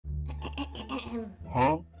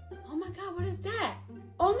Huh? Oh my god, what is that?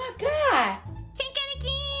 Oh my god!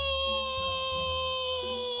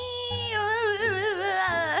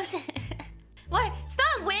 What? It's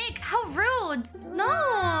not a wig! How rude!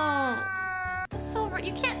 No! So rude.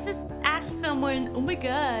 You can't just ask someone, oh my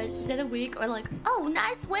god, is that a wig? Or like, oh,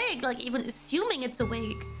 nice wig! Like even assuming it's a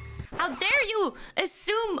wig. How dare you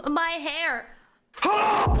assume my hair?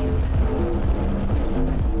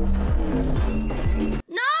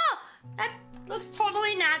 No! That looks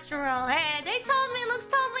totally natural. Hey, they told me it looks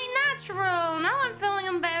totally natural. Now I'm feeling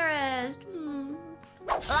embarrassed.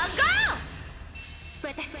 Let's go!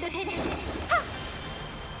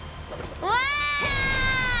 Wow!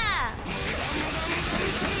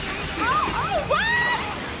 Oh, what?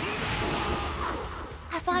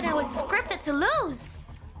 I thought I was scripted to lose.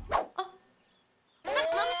 Oh,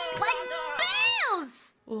 that looks like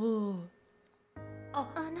bills. Ooh. Oh,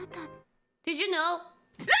 did you know?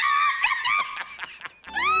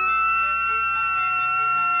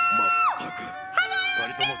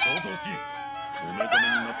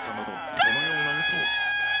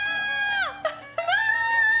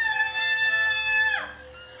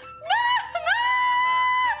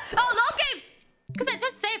 Oh, Loki! Because I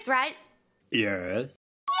just saved, right? Yes.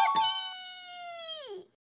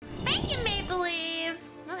 Thank you, MaPleLeaf!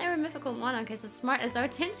 Not every mythical monarch is as smart as our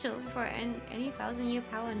potential for any 1,000-year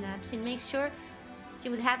power nap. She'd make sure she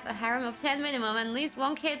would have a harem of 10 minimum, and at least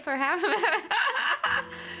 1 kid per harem.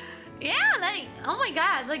 Yeah, like, oh my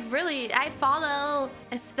god, like really, I follow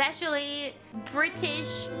especially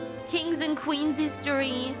British kings and queens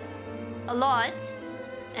history a lot.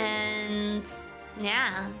 And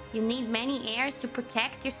yeah, you need many heirs to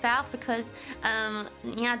protect yourself because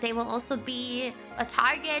yeah, they will also be a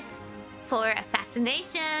target for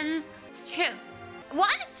assassination. It's true. One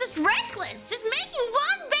is just reckless. Just making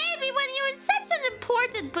one baby when you're in such an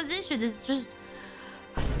important position is just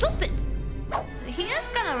stupid. He is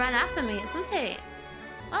gonna run after me, isn't he?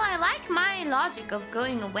 Well, I like my logic of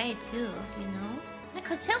going away too, you know?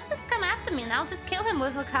 Because he'll just come after me and I'll just kill him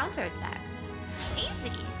with a counterattack.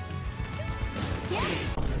 Easy. Yeah.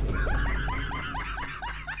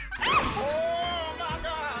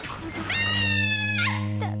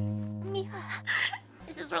 Oh my god!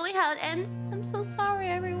 This is really how it ends. I'm so sorry,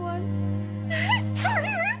 everyone.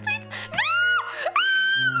 Sorry, repeat. No!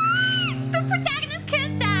 The protagonist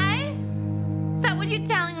can't die. Is that what you're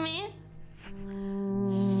telling me?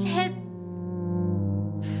 Shit.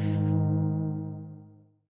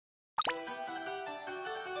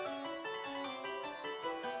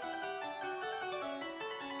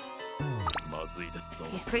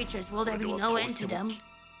 These creatures, will there be no end to them?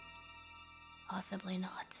 Possibly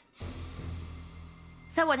not.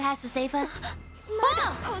 Someone has to save us.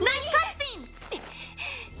 Oh! Nice cutscene!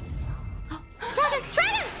 Dragon!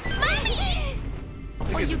 Dragon! Mommy!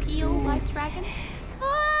 Or Yu-Gi-Oh! White Dragon?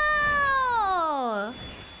 Oh!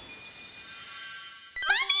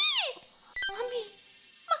 Mommy! Mommy!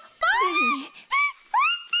 Mommy! There's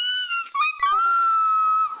It's my mom!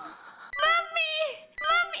 Mommy!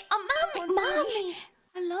 Mommy! Oh, Mommy!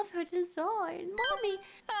 I love her design. Mommy!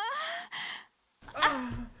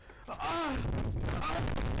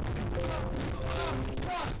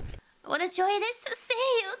 What a joy it is to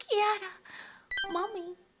see you, Kiara!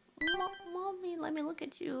 Mommy! Mommy, let me look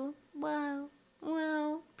at you. Wow.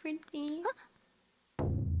 Wow, pretty.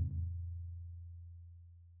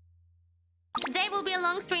 Today will be a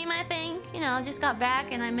long stream, I think. You know, I just got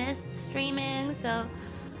back and I missed streaming, so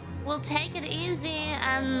we'll take it easy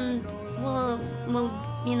and we'll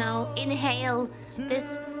you know, inhale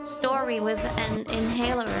this story with an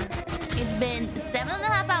inhaler. It's been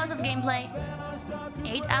 7.5 hours of gameplay,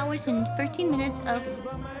 8 hours and 13 minutes of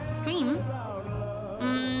stream.